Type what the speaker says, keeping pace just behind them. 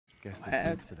Guess this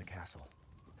leads to the castle.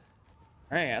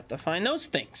 All right, I have to find those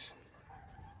things.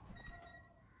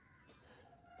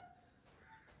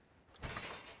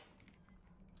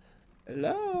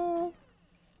 Hello?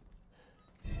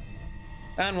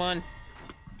 Found one.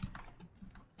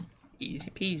 Easy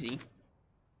peasy.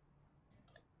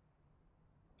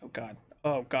 Oh god.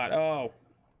 Oh god. Oh.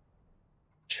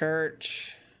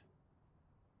 Church.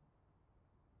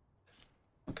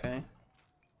 Okay.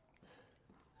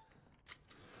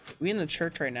 Are we in the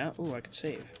church right now? Ooh, I could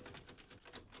save.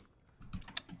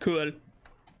 Cool.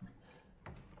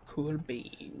 Cool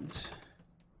beans.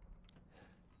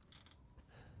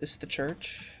 This is the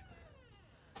church?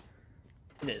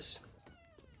 It is.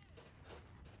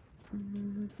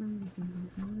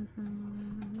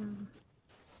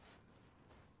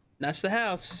 That's the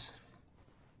house.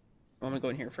 I'm gonna go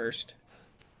in here first.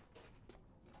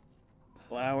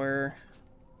 Flower.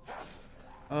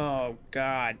 Oh,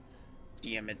 god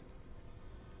damn it.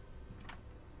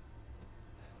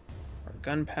 Or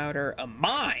gunpowder. A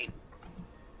mine!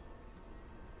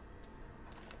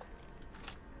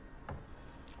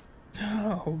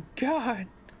 Oh, god.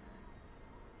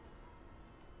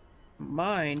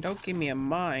 Mine? Don't give me a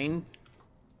mine.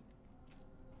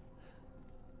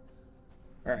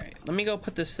 Alright, let me go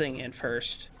put this thing in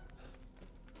first.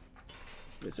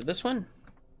 Is it this one?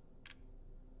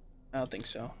 I don't think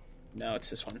so. No, it's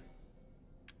this one.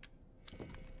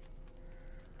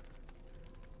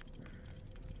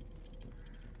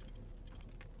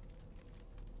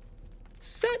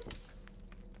 Set!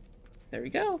 There we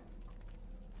go.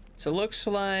 So it looks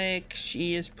like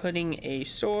she is putting a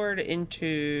sword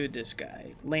into this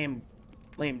guy. Lame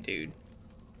dude.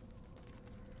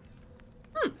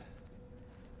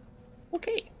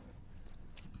 Okay.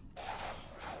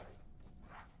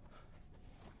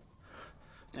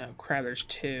 Oh crap, there's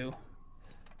two.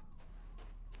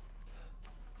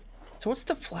 So what's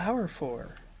the flower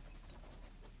for?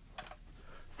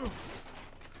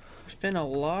 There's been a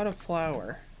lot of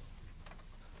flour.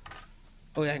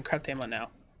 Oh yeah, I can craft ammo now.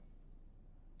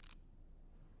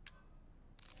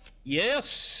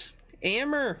 Yes!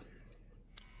 Hammer!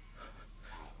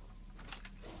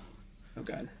 Oh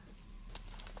god.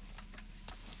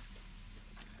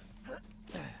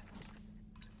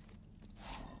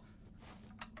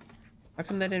 How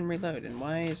come that didn't reload? And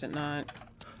why is it not?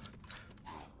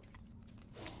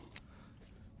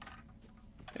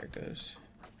 There it goes.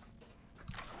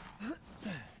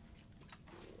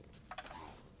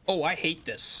 Oh, I hate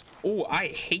this. Oh, I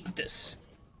hate this.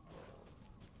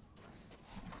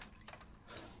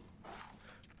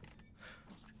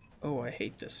 Oh, I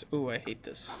hate this. Oh, I hate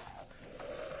this.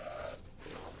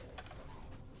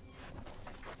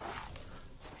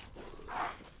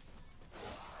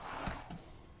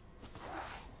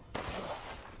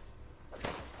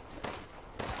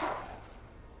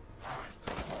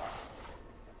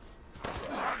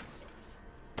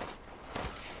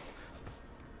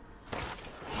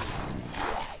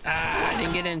 Ah, I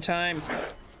didn't get in time.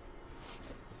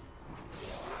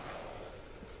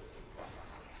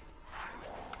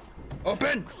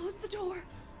 Open! Close the door,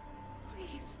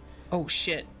 please. Oh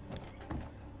shit.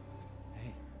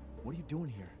 Hey, what are you doing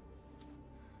here?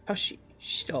 Oh, she's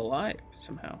still alive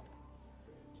somehow.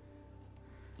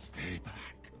 Stay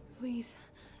back. Please,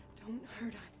 don't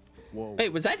hurt us. Whoa.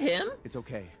 Wait, was that him? It's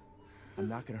okay. I'm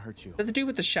not gonna hurt you. Is that the dude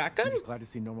with the shotgun? I'm just glad to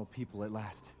see normal people at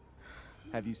last.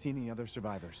 Have you seen any other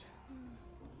survivors?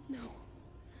 No.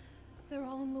 They're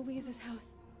all in Louise's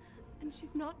house. And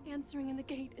she's not answering and the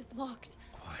gate is locked.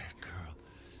 Quiet girl.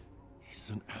 He's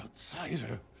an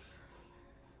outsider.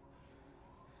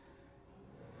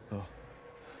 Oh.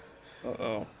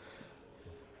 Uh-oh.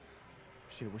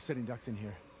 Shit, we're setting ducks in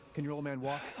here. Can your old man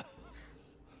walk?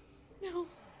 No.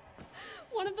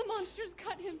 One of the monsters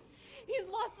cut him. He's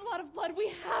lost a lot of blood.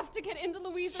 We have to get into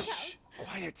Louise's house.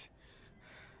 Quiet.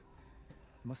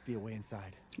 Must be a way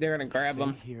inside. They're gonna grab Stay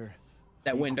him. here.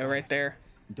 That Be window quiet. right there.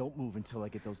 Don't move until I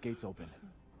get those gates open.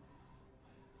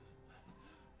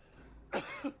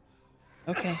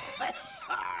 Okay.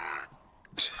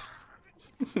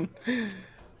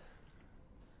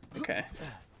 Okay.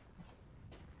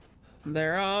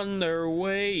 They're on their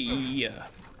way.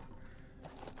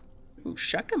 Ooh,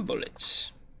 shotgun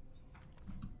bullets.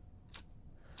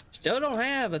 Still don't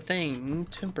have a thing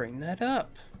to bring that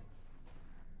up.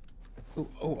 Ooh,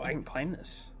 oh, I can climb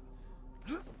this.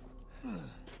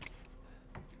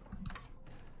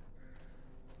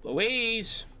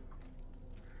 Louise!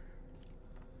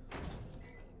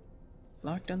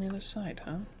 Locked on the other side,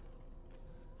 huh?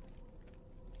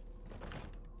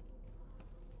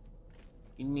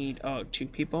 You need, oh, two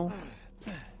people?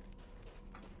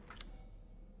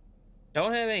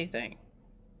 Don't have anything.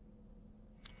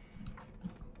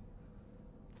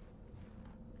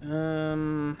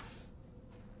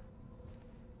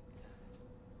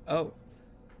 Oh.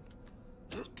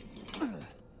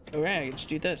 Alright, let's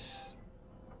do this.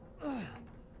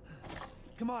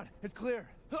 Come on, it's clear.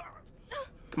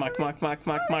 Come on, come on, come on,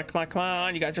 come on, come on, come on, come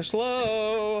on. You guys are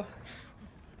slow.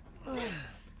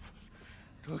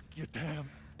 Took your damn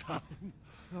time.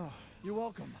 Oh, you're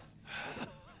welcome.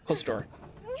 Close the door.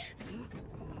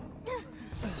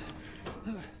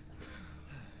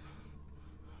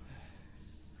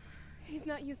 He's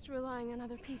not used to relying on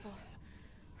other people.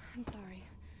 I'm sorry.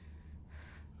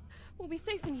 We'll be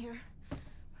safe in here,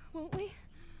 won't we?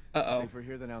 Uh-oh. Safer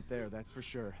here than out there, that's for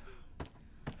sure.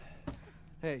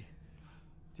 Hey,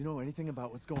 do you know anything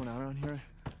about what's going on around here?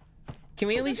 Can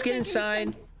we at least get Doesn't make any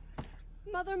inside? sense.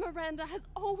 Mother Miranda has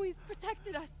always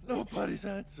protected us. Nobody's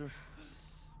answer.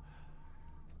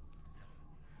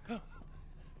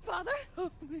 Father,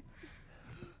 Alright,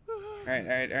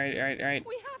 alright, alright, alright, alright.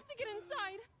 we have to get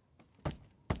inside.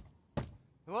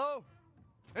 Hello?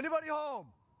 Anybody home?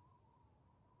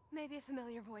 Maybe a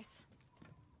familiar voice.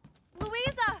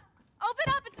 Louisa! Open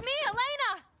up, it's me,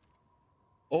 Elena!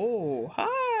 Oh,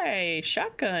 hi!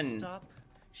 Shotgun. Stop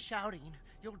shouting.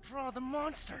 You'll draw the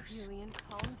monsters. Julian,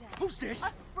 calm down. Who's this?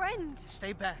 A friend!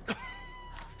 Stay back.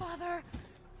 Father!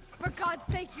 For God's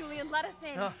sake, Julian, let us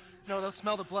in. No, they'll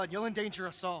smell the blood. You'll endanger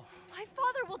us all. My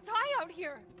father will die out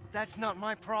here. That's not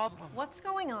my problem. What's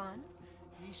going on?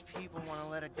 These people want to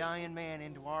let a dying man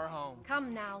into our home.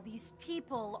 Come now, these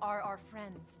people are our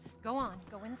friends. Go on,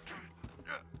 go inside.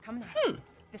 Come now.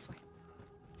 This way.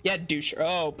 Yeah, douche.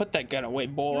 Oh, put that gun away,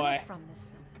 You're boy. not from this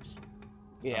village.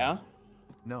 Yeah.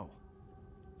 No.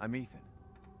 I'm Ethan.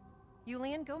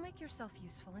 Julian, go make yourself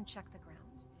useful and check the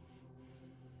grounds.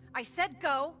 I said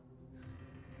go!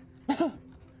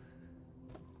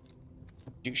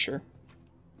 Doucher.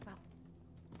 Well,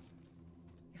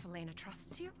 if Elena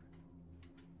trusts you,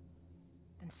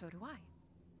 then so do I.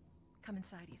 Come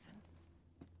inside, Ethan.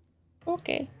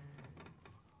 Okay.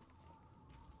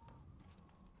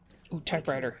 Ooh,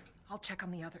 typewriter. I'll check on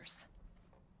the others.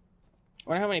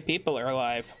 Wonder how many people are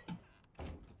alive.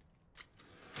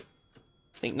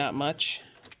 Think not much.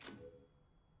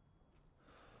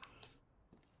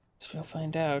 So we'll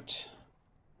find out.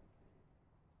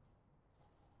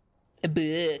 A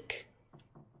book.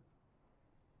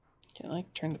 Can I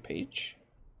like turn the page?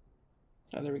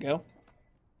 Oh, there we go.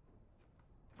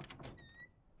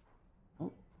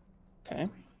 Oh, okay.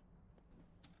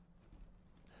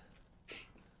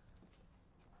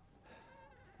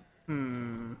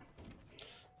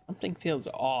 Something feels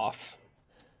off.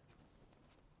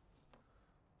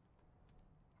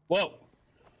 Whoa.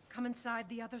 Come inside,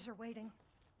 the others are waiting.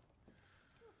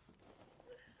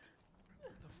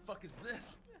 What the fuck is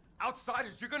this?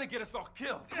 Outsiders, you're gonna get us all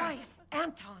killed. Quiet,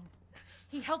 Anton.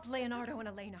 He helped Leonardo and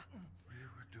Elena.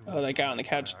 Oh, that guy on the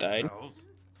couch died.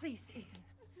 Please, Ethan,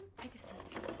 take a seat.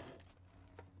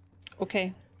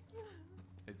 Okay.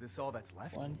 Is this all that's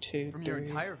left? 1, 2, From your 3.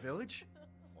 entire village?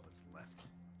 All that's left.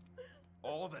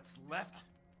 All that's left?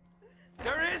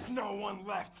 There is no one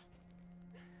left!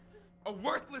 A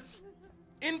worthless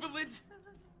invalid,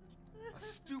 a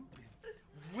stupid,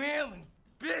 wailing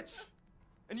bitch!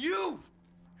 And you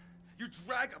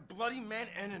drag a bloody man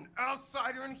and an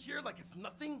outsider in here like it's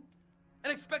nothing?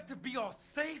 And expect to be all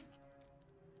safe?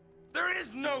 There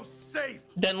is no safe!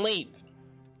 Then leave.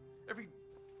 Every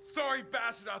sorry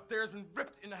bastard out there has been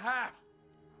ripped in half.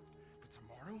 But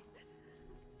tomorrow?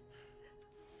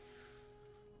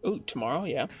 Ooh, tomorrow,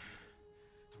 yeah.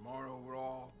 Tomorrow we'll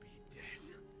all be dead.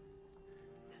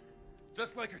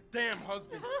 Just like her damn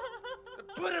husband.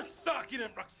 Put a sock in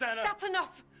it, Roxana! That's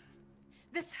enough!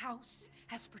 This house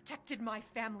has protected my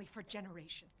family for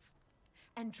generations.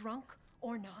 And drunk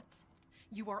or not,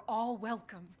 you are all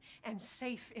welcome and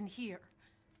safe in here.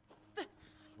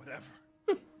 Whatever.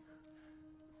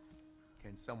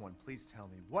 Can someone please tell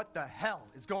me what the hell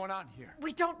is going on here?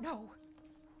 We don't know.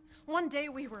 One day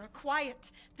we were a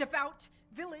quiet, devout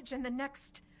village, and the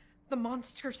next, the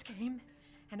monsters came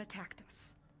and attacked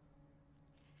us.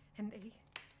 And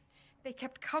they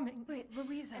kept coming. Wait,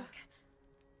 Louisa.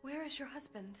 Where is your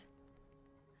husband?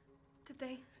 Did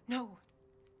they? No.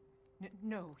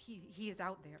 No, he is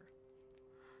out there.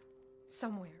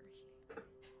 Somewhere.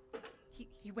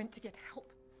 He went to get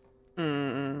help.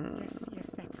 Yes,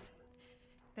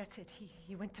 that's it.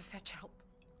 He went to fetch help.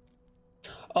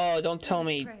 Oh, don't tell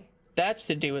Please me pray. that's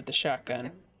to do with the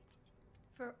shotgun.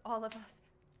 For all of us.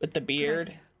 With the beard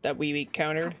idea. that we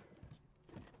encountered.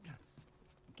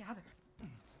 Gather.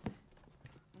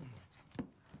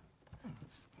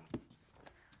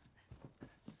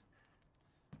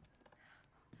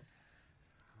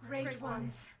 Great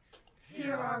ones,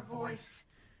 hear our voice.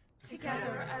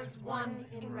 Together as one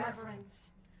in reverence,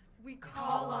 we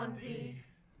call on thee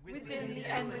within the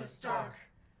endless dark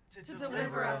to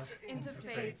deliver us into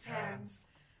fate's hands.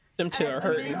 Them two are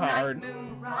hurting hard. The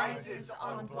moon rises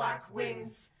on black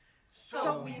wings,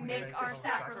 so we make our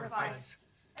sacrifice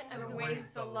and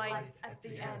await the light at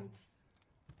the end.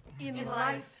 In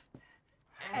life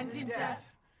and in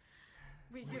death,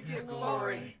 we give you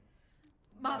glory,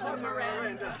 Mother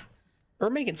Miranda.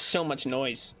 We're making so much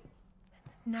noise.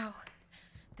 Now,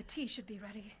 the tea should be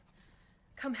ready.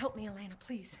 Come help me, Elena,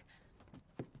 please.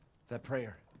 That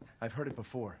prayer. I've heard it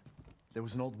before. There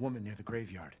was an old woman near the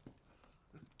graveyard.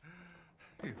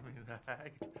 You mean the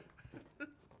hag?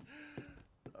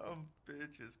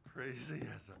 Bitch is crazy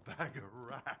as a bag of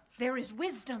rats. There is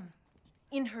wisdom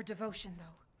in her devotion,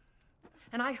 though.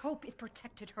 And I hope it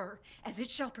protected her as it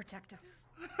shall protect us.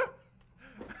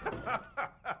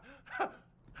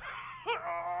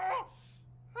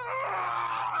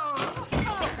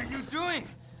 What are you doing?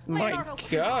 My Leonardo,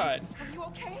 God. Are you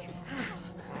okay?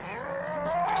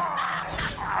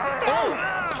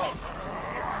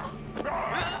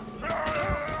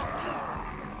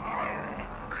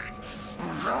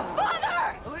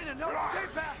 Father! Elena, no, stay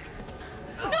back!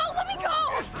 No, let me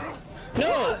go!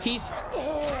 No, he's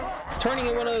turning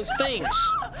in one of those things.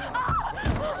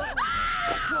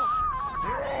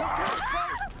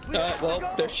 Well,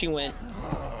 there she went.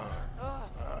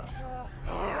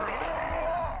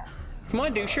 Come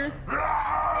on, doucher.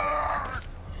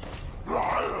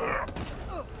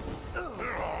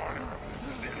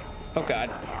 Oh, God.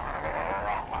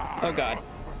 Oh, God.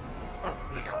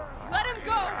 Let him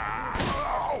go!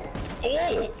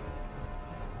 Oh!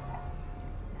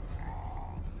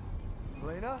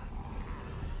 Elena?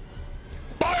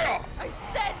 Fire! I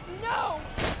said no!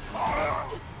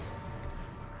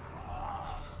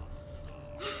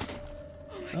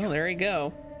 Oh, there you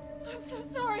go. I'm so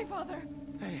sorry, Father.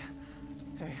 Hey,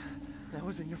 that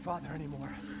wasn't your father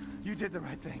anymore. You did the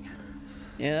right thing.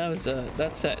 Yeah,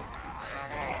 that's that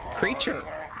creature.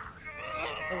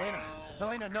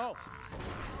 Elena, no!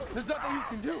 There's nothing you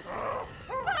can do!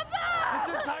 Papa!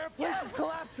 This entire place is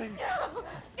collapsing!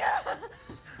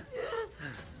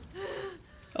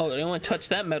 Oh, they don't want to touch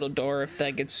that metal door if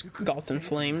that gets engulfed in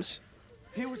flames.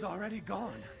 He was already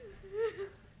gone.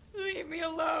 Leave me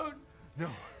alone. No,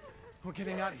 we're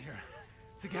getting out of here.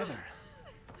 Together.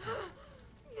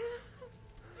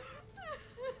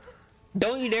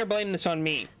 Don't you dare blame this on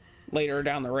me later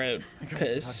down the road,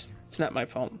 because it's not my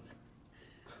fault.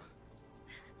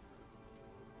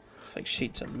 It's like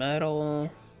sheets of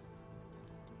metal.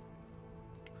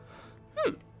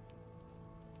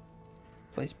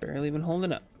 Place barely even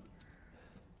holding up.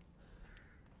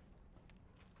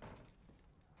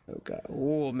 Oh, God.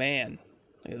 Oh, man.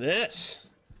 Look at this.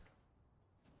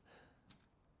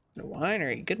 The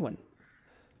winery. Good one.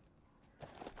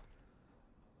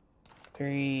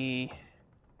 Very...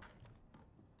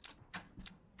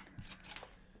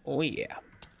 Oh, yeah.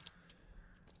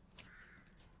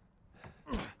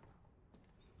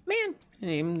 Man,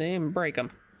 they didn't break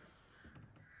them.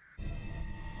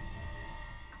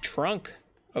 Trunk.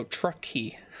 Oh, truck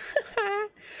key. Oh,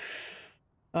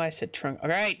 I said trunk. All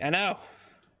right, I know.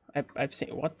 I've seen...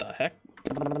 What the heck?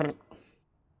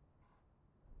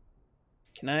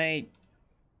 Can I...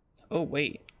 Oh,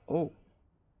 wait. Oh.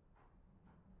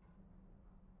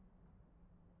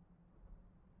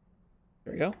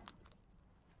 There we go.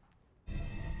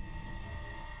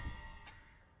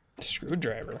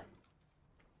 Screwdriver.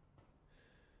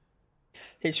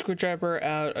 Hey, screwdriver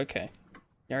out. Okay.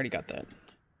 I already got that.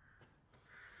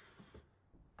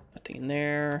 Nothing in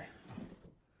there.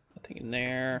 Nothing in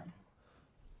there.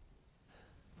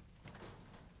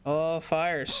 Oh,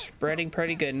 fire's spreading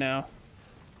pretty good now.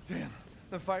 Damn,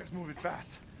 the fire's moving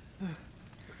fast.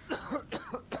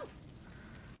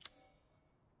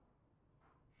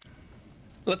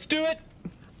 Let's do it.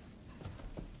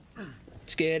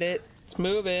 Let's get it. Let's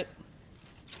move it.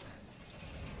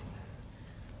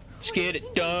 Let's get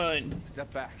it done.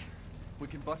 Step back. We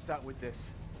can bust out with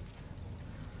this.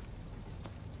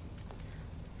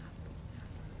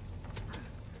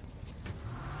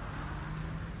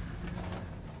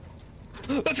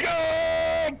 Let's go!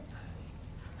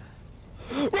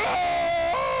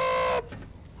 Run!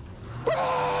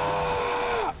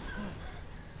 Run!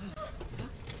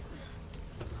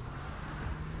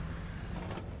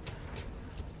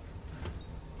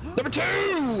 Number 2!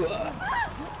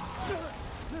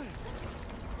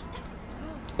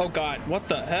 Oh, God, what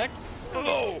the heck?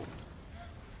 Oh!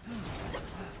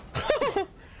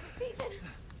 Ethan,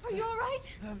 are you all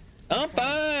right? I'm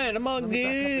fine. I'm all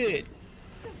good.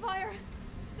 The fire.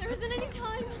 There isn't any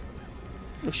time.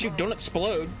 Oh shoot, don't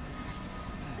explode.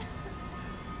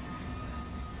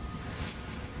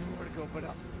 Nowhere to go but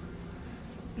up.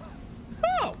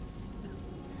 Oh!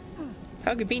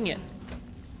 How convenient.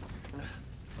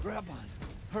 Grab on.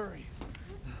 Hurry.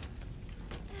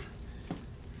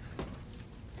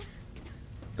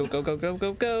 Go, go, go, go,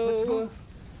 go, Let's go. move.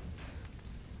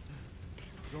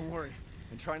 Don't worry.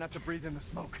 And try not to breathe in the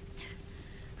smoke.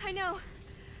 I know.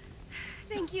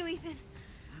 Thank you, Ethan.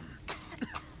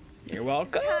 You're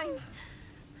welcome. Kind.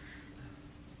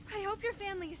 I hope your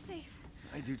family is safe.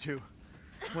 I do too.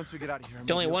 Once we get out of here,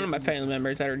 There's only one of my family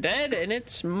members that are dead, and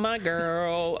it's my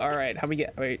girl. All right, how we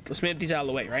get? Wait, let's move these out of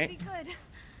the way, That'd right? be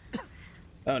good.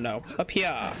 Oh no, up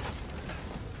here.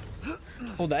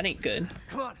 Oh, that ain't good.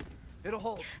 Come on. It'll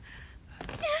hold.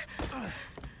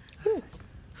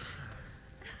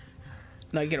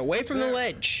 Now get away from the There.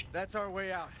 ledge. That's our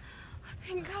way out.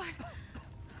 Thank God.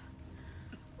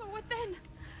 But what then?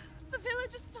 The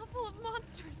village is still full of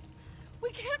monsters. We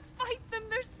can't fight them.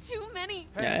 There's too many.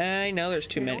 I know there's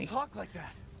too Hey, many. Don't talk like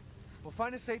that. We'll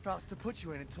find a safe house to put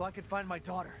you in until I can find my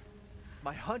daughter.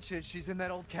 My hunch is she's in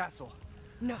that old castle.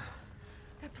 No.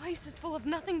 That place is full of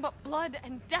nothing but blood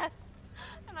and death.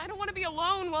 And I don't want to be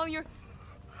alone while you're...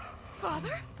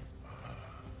 Father?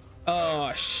 Oh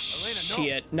Elena,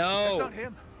 shit! That's No. not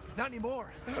him. Not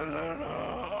anymore. He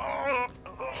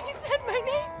said my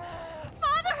name.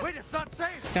 Father! Wait, it's not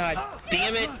safe. God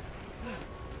damn it!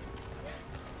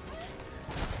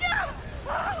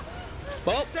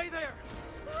 Well, Stay there.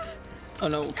 oh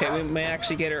no. Okay, we may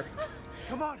actually get her.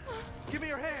 Come on. Give me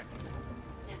your hand.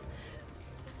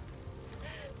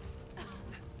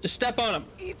 Just step on him.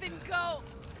 Ethan, go.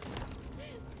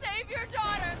 Save your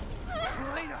daughter.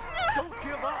 Elena, don't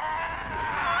give up.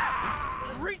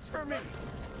 Reach for me.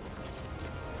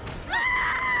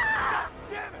 God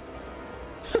damn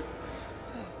it.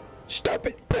 Stop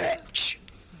it, bitch!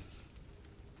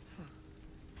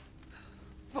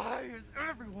 Why is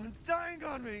everyone dying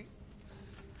on me?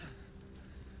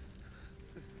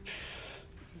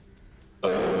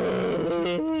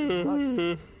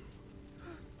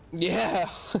 Yeah,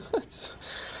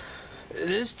 it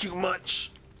is too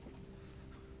much.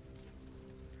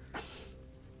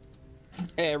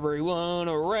 Everyone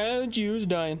around you is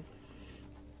dying.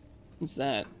 What's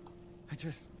that? I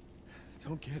just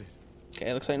don't get it.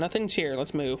 Okay, looks like nothing's here.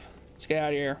 Let's move. Let's get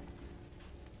out of here.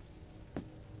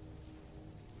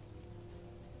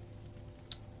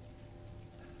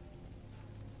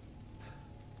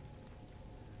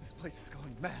 This place is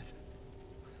going mad.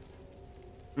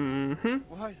 Mm-hmm.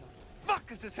 Why the fuck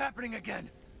is this happening again?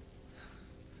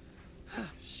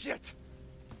 Shit.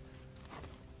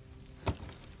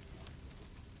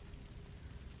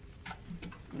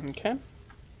 Okay.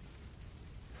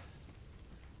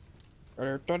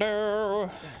 Da-da-da-da.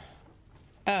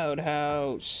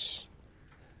 Outhouse.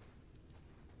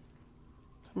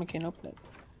 Come on, can't open it.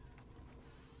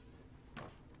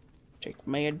 Take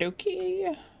my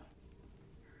Adoki.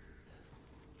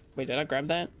 Wait, did I grab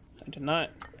that? I did not.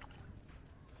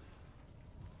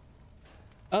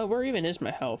 Oh, where even is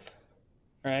my health?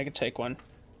 Alright, I can take one.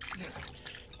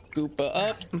 Goopa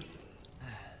up.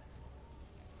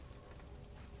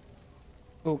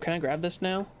 Oh, can I grab this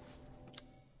now?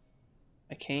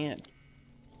 I can.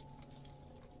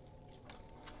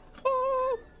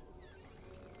 Oh,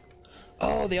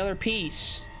 oh, the other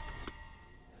piece.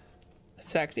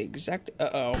 That's actually exact.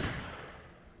 Uh-oh.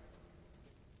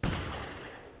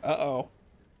 Uh-oh.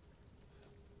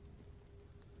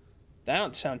 That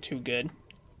don't sound too good.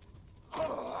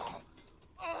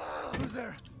 Who's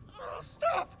there? Oh,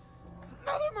 stop!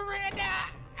 Mother Miranda!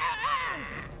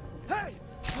 Hey!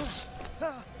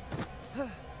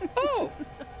 Oh!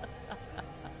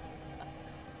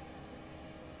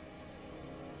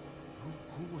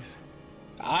 Who was...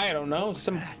 I don't know.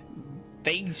 Some that?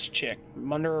 face chick.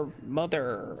 Mother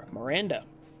Miranda.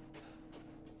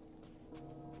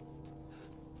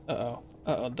 Uh-oh.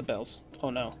 Uh-oh, the bells. Oh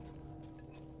no.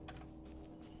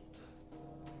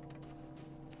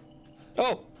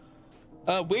 Oh!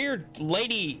 A weird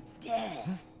lady. Death.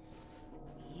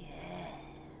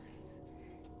 Yes.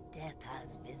 Death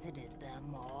has visited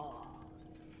them all.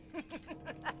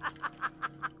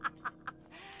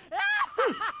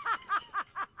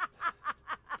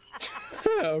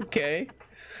 Okay.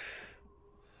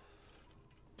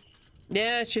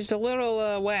 Yeah, she's a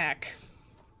little whack.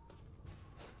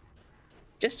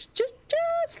 Just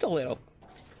a little.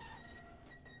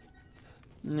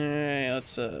 Alright,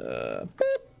 let's boop.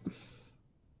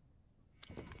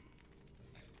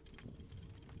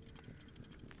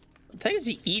 What the heck is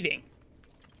he eating?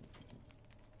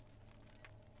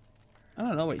 I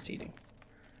don't know what he's eating.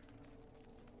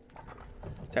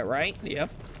 Is that right? Yep.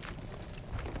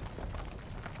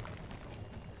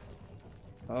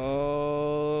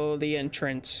 Oh, the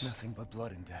entrance. Nothing but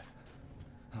blood and death.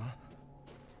 Huh?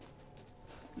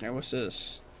 Now, what's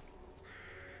this?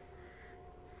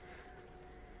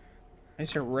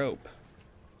 Nice a rope.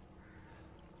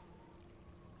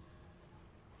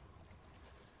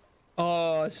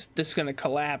 Oh, this is gonna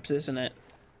collapse, isn't it?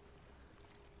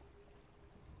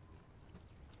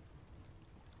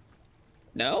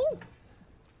 No?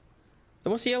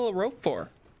 Then what's the yellow rope for?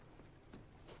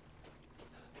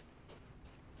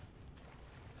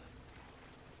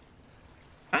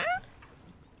 Huh?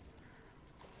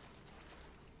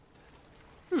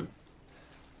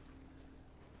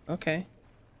 Okay.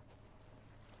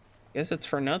 Guess it's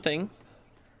for nothing.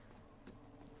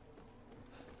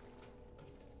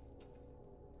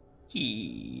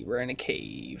 We're in a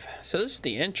cave. So this is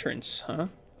the entrance, huh?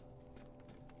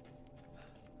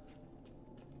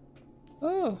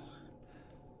 Oh.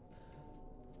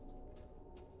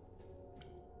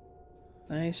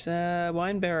 Nice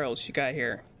wine barrels you got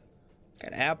here.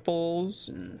 Got apples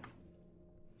and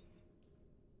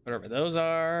whatever those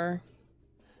are.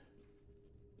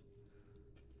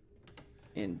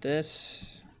 And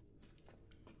this.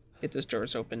 Get this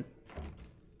door's open.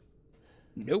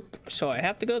 Nope. So I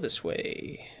have to go this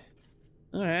way.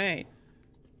 All right.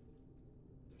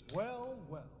 Well,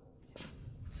 well.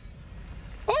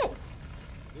 Oh!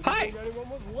 Didn't Hi! think anyone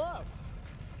was left.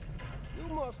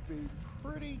 You must be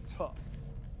pretty tough.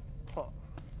 Huh.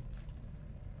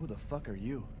 Who the fuck are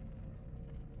you?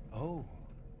 Oh,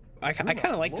 I kind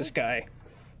of like this guy.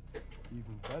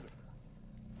 even better.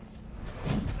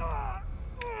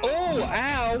 Oh,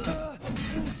 ow!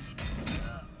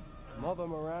 Mother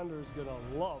Miranda's gonna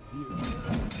love you.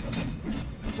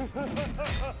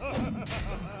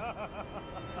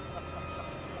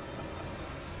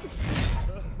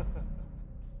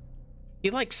 He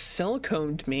like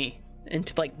siliconed me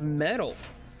into like metal.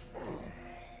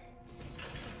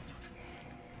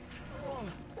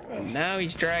 And now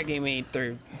he's dragging me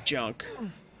through junk.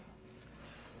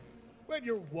 Wait,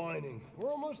 you're whining. We're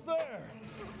almost there.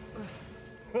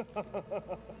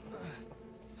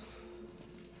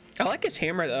 I like his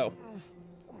hammer though.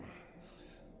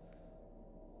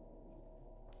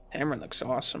 Hammer looks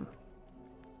awesome.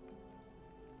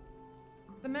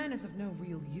 The man is of no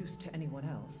real use to anyone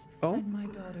else. Oh? And my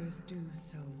daughters do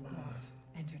so love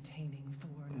entertaining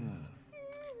foreigners.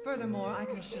 Furthermore, I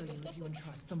can assure you, if you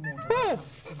entrust the mortal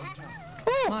house to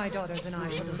Dimitrescu, my daughters and I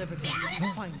shall deliver to you the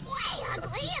finest.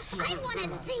 I want to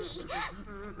see.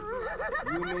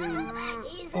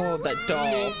 Oh, that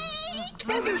doll.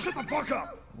 Mother, shut the fuck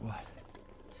up! What?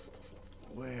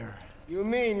 Where? You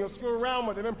mean you'll screw around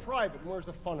with him in private? Where's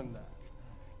the fun in that?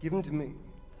 Give him to me,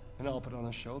 and I'll put on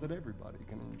a show that everybody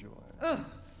can enjoy. Ugh,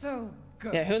 so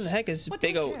good. Yeah, who the heck is What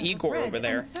big do you old care for Igor bread over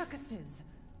there? and circuses?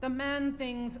 The man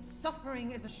thinks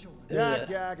suffering is assured. Yak,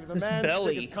 yak, if the This man's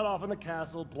belly. stick is cut off in the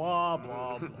castle, blah,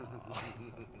 blah, blah.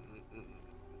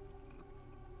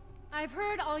 I've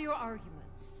heard all your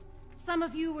arguments. Some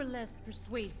of you were less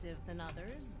persuasive than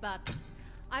others, but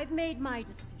I've made my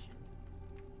decision.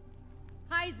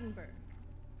 Heisenberg,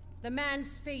 the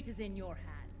man's fate is in your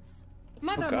hands.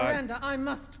 Mother God. Miranda, I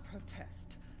must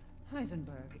protest.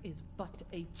 Heisenberg is but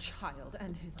a child,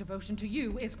 and his devotion to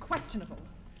you is questionable.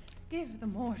 Give the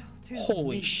mortal to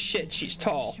Holy me. shit, she's I'm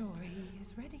tall. sure he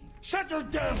is ready. Shut your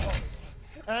damn hole!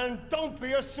 And don't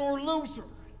be a sore loser!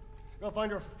 Go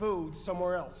find your food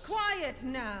somewhere else. Quiet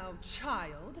now,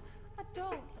 child.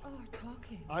 Adults are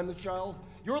talking. I'm the child.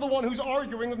 You're the one who's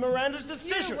arguing with Miranda's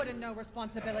decision. You wouldn't know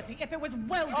responsibility if it was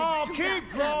welded Oh, to keep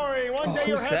that. glory! One day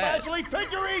your who's head that? actually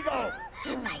fit your ego!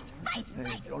 Hey,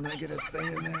 don't I get a say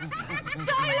in this?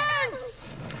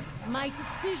 Silence! My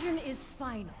decision is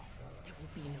final. There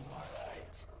will be no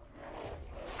argument.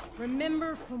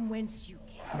 Remember from whence you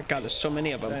came. Oh my god, there's so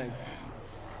many of them. Thank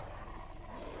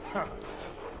you.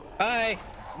 Hi!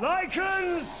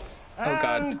 Lycans and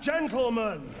God.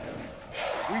 gentlemen,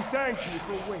 we thank you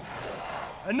for waiting.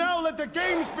 And now let the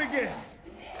games begin.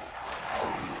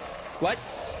 What?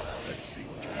 Let's see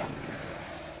what you're doing.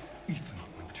 Ethan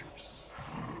Winters.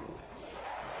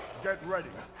 Get ready.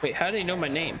 Wait, how do you know my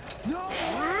name? No!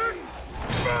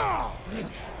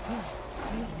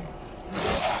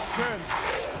 10,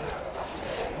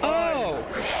 Oh!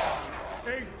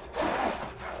 8,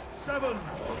 7,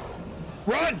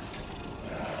 Run!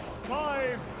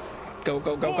 5, Go,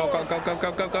 go, go, go, go, go, go,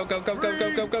 go, go, go, go, go, go, go,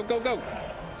 go, go, go, go.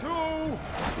 2,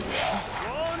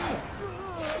 1.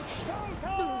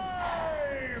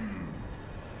 Showtime!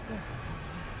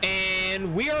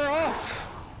 And we are off.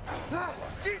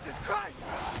 Jesus Christ!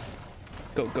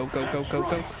 Go, go, go, go, go,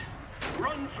 go.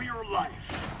 Run for your life.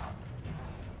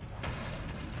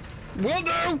 Will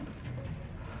do!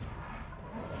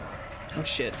 Oh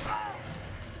shit.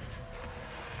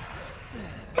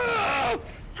 Ah!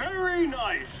 Very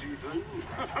nice, Ethan.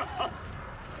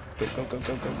 Go, go, go,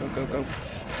 go, go, go, go, go.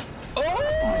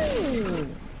 Oh!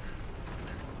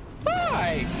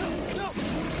 Hi!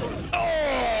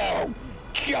 Oh!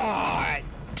 God!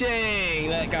 Dang,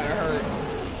 that gotta hurt.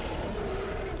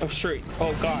 Oh, straight.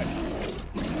 Oh, God.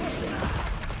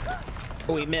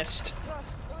 Oh, he missed.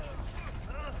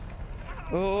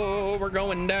 Oh, we're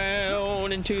going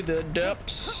down into the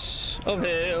depths of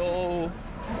hell.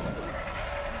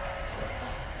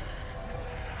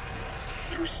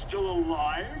 You're still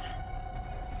alive?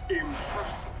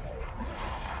 Impressive.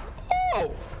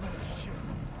 Oh!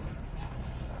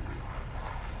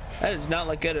 That does not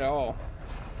look good at all.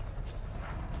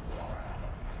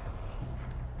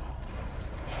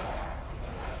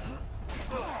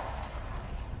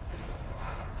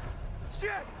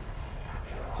 Shit!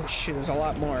 Oh shit, there's a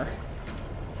lot more.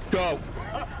 Go!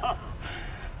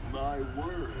 My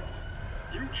word.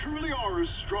 You truly are as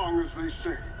strong as they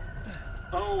say.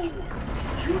 Oh,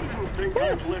 you didn't think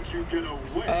I'd let you get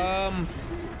away.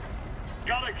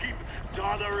 Gotta keep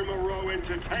Donna and Moreau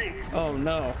entertained. Oh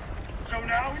no. So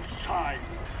now it's time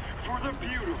for the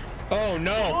beautiful, Oh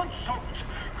no. blood-soaked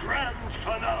grand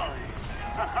finale.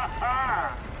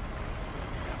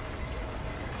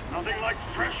 Nothing like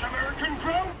fresh American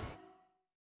ground.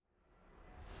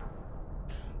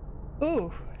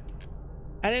 Ooh.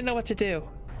 I didn't know what to do.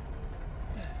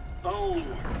 Oh,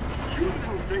 you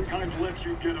didn't think I'd let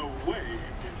you get away,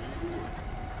 did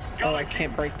you? Oh, I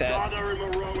can't break that. Donna and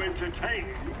Moreau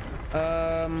entertained.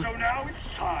 So now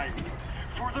it's time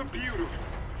for the beautiful,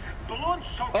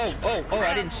 blood-soaked Oh,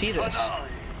 I didn't see this.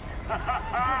 finale.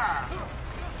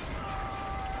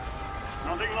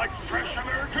 Nothing like fresh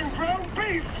American ground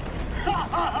beef.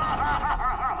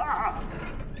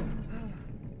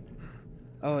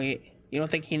 Oh, you don't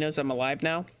think he knows I'm alive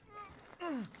now?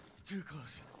 Too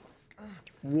close.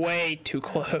 Way too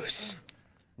close.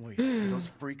 Wait, do those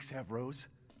freaks have Rose?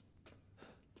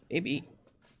 Maybe.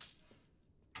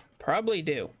 Probably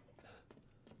do.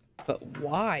 But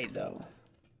why, though?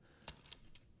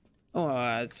 Oh,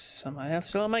 I have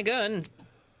still on my gun.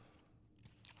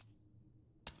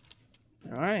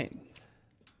 Alright.